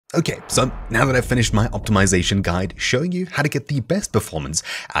Okay, so now that I've finished my optimization guide showing you how to get the best performance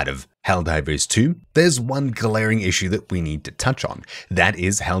out of Helldivers 2, there's one glaring issue that we need to touch on. That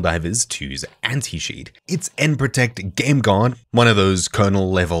is Helldivers 2's anti-cheat. It's nProtect Game Guard, one of those kernel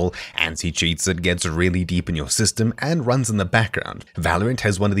level anti-cheats that gets really deep in your system and runs in the background. Valorant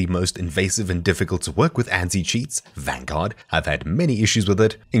has one of the most invasive and difficult to work with anti-cheats, Vanguard. I've had many issues with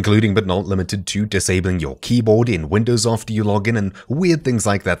it, including but not limited to disabling your keyboard in Windows after you log in and weird things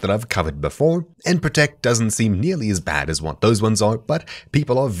like that I've covered before. nProtect doesn't seem nearly as bad as what those ones are, but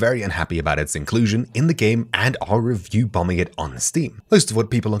people are very unhappy about its inclusion in the game and are review bombing it on Steam. Most of what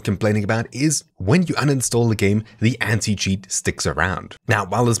people are complaining about is when you uninstall the game, the anti-cheat sticks around. Now,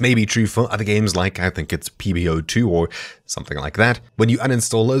 while this may be true for other games like I think it's PBO2 or something like that, when you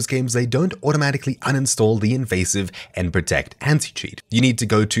uninstall those games, they don't automatically uninstall the invasive nProtect anti-cheat. You need to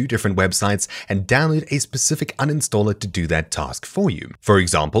go to different websites and download a specific uninstaller to do that task for you. For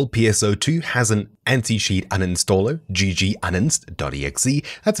example, PSO2 has an anti-cheat uninstaller, gguninst.exe,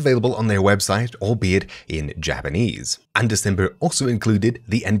 that's available on their website, albeit in Japanese. Undecember also included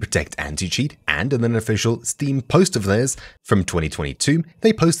the nProtect anti-cheat, and in an official Steam post of theirs from 2022,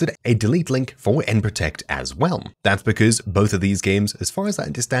 they posted a delete link for nProtect as well. That's because both of these games, as far as I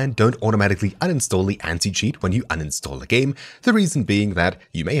understand, don't automatically uninstall the anti-cheat when you uninstall a game, the reason being that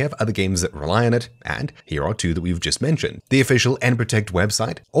you may have other games that rely on it, and here are two that we've just mentioned. The official nProtect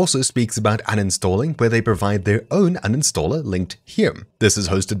website also speaks about uninstalling, where they provide their own uninstaller linked here. This is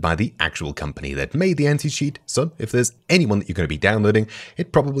hosted by the actual company that made the anti-cheat, so if there's anyone that you're going to be downloading,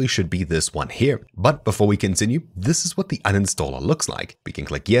 it probably should be this one here. But before we continue, this is what the uninstaller looks like. We can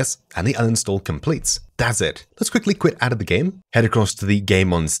click yes, and the uninstall completes. That's it. Let's quickly quit out of the game, head across to the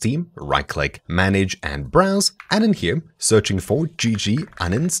game on Steam, right-click, manage, and browse, and in here, searching for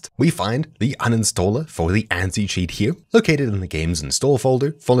gguninst, we find the uninstaller for the anti-cheat here, located in the game's install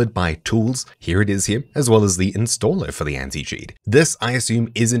folder, followed by tools, here it is here, as well as the installer for the anti-cheat. This, I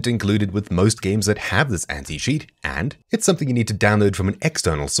assume, isn't included with most games that have this anti-cheat, and it's something you need to download from an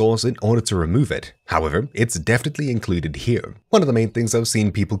external source in order to remove it. However, it's definitely included here. One of the main things I've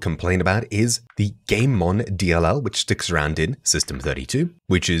seen people complain about is the GameMon DLL, which sticks around in System 32,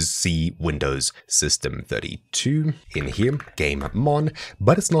 which is C Windows System 32 in here, GameMon,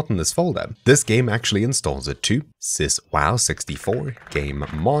 but it's not in this folder. This game actually installs it too. syswow64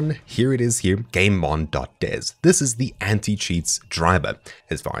 GameMon, here it is here, GameMon.des. This is the anti-cheats driver,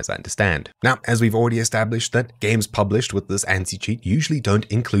 as far as I understand. Now, as we've already established that games published with this anti-cheat usually don't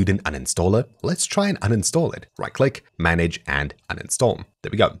include an uninstaller, let's try and uninstall it. Right-click, manage, and uninstall. There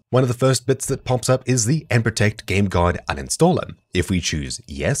we go. One of the first bits that pops up is the nProtect Game Guard uninstaller. If we choose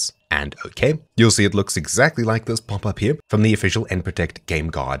yes and OK, you'll see it looks exactly like this pop up here from the official nProtect Game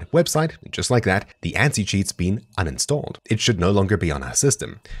Guard website. Just like that, the anti-cheat's been uninstalled. It should no longer be on our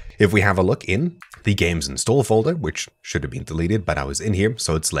system. If we have a look in the game's install folder, which should have been deleted, but I was in here,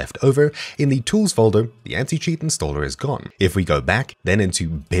 so it's left over, in the tools folder, the anti-cheat installer is gone. If we go back, then into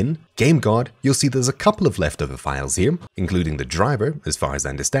bin, Game Guard, you'll see there's a couple of leftover files here, including the driver, as far as I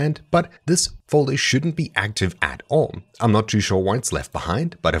understand, but this folder shouldn't be active at all. I'm not too sure why it's left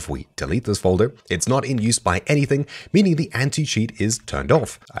behind, but if we delete this folder, it's not in use by anything, meaning the anti-cheat is turned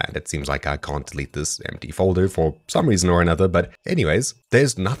off. And it seems like I can't delete this empty folder for some reason or another, but anyways,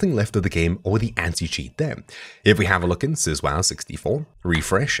 there's nothing left of the game or the anti-cheat there. If we have a look in syswow64,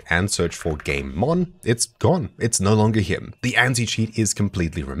 refresh and search for GameMon, it's gone. It's no longer here. The anti-cheat is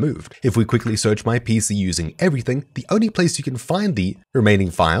completely removed. If we quickly search my PC using everything, the only place you can find the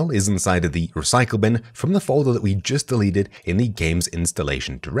remaining file is inside of the recycle bin from the folder that we just deleted in the game's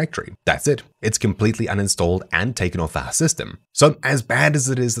installation directory. That's it. It's completely uninstalled and taken off our system. So as bad as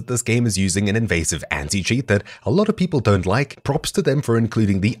it is that this game is using an invasive anti-cheat that a lot of people don't like, props to them for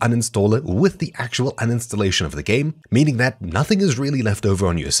including the uninstaller with the actual uninstallation of the game, meaning that nothing is really left over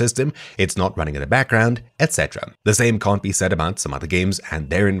on your system, it's not running in the background, etc. The same can't be said about some other games and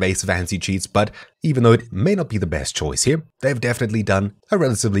their invasive anti-cheats, but even though it may not be the best choice here, they've definitely done a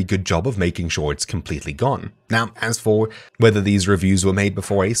relatively good job of making sure it's completely gone. Now, as for whether these reviews were made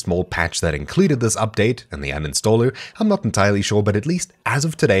before a small patch that included this update and the uninstaller, I'm not entirely sure, but at least as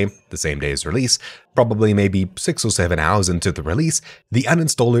of today, the same day as release, probably maybe 6 or 7 hours into the release, the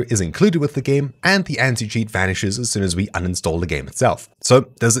uninstaller is included with the game and the anti-cheat vanishes as soon as we uninstall the game itself. So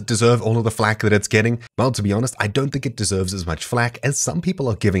does it deserve all of the flack that it's getting? Well, to be honest, I don't think it deserves as much flack as some people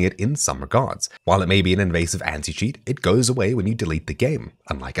are giving it in some regards. While it may be an invasive anti-cheat, it goes away when you delete the game,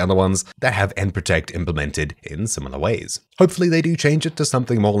 unlike other ones that have nProtect implemented in similar ways. Hopefully they do change it to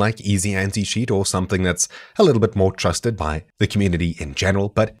something more like easy anti-cheat or something that's a little bit more trusted by the community in general.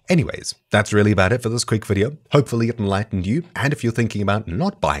 But anyways, that's really about it for this quick video. Hopefully it enlightened you, and if you're thinking about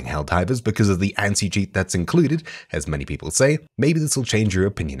not buying Helldivers because of the anti-cheat that's included, as many people say, maybe this will change your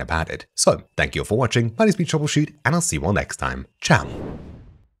opinion about it. So, thank you all for watching, my name's nProtect, and I'll see you all next time. Ciao!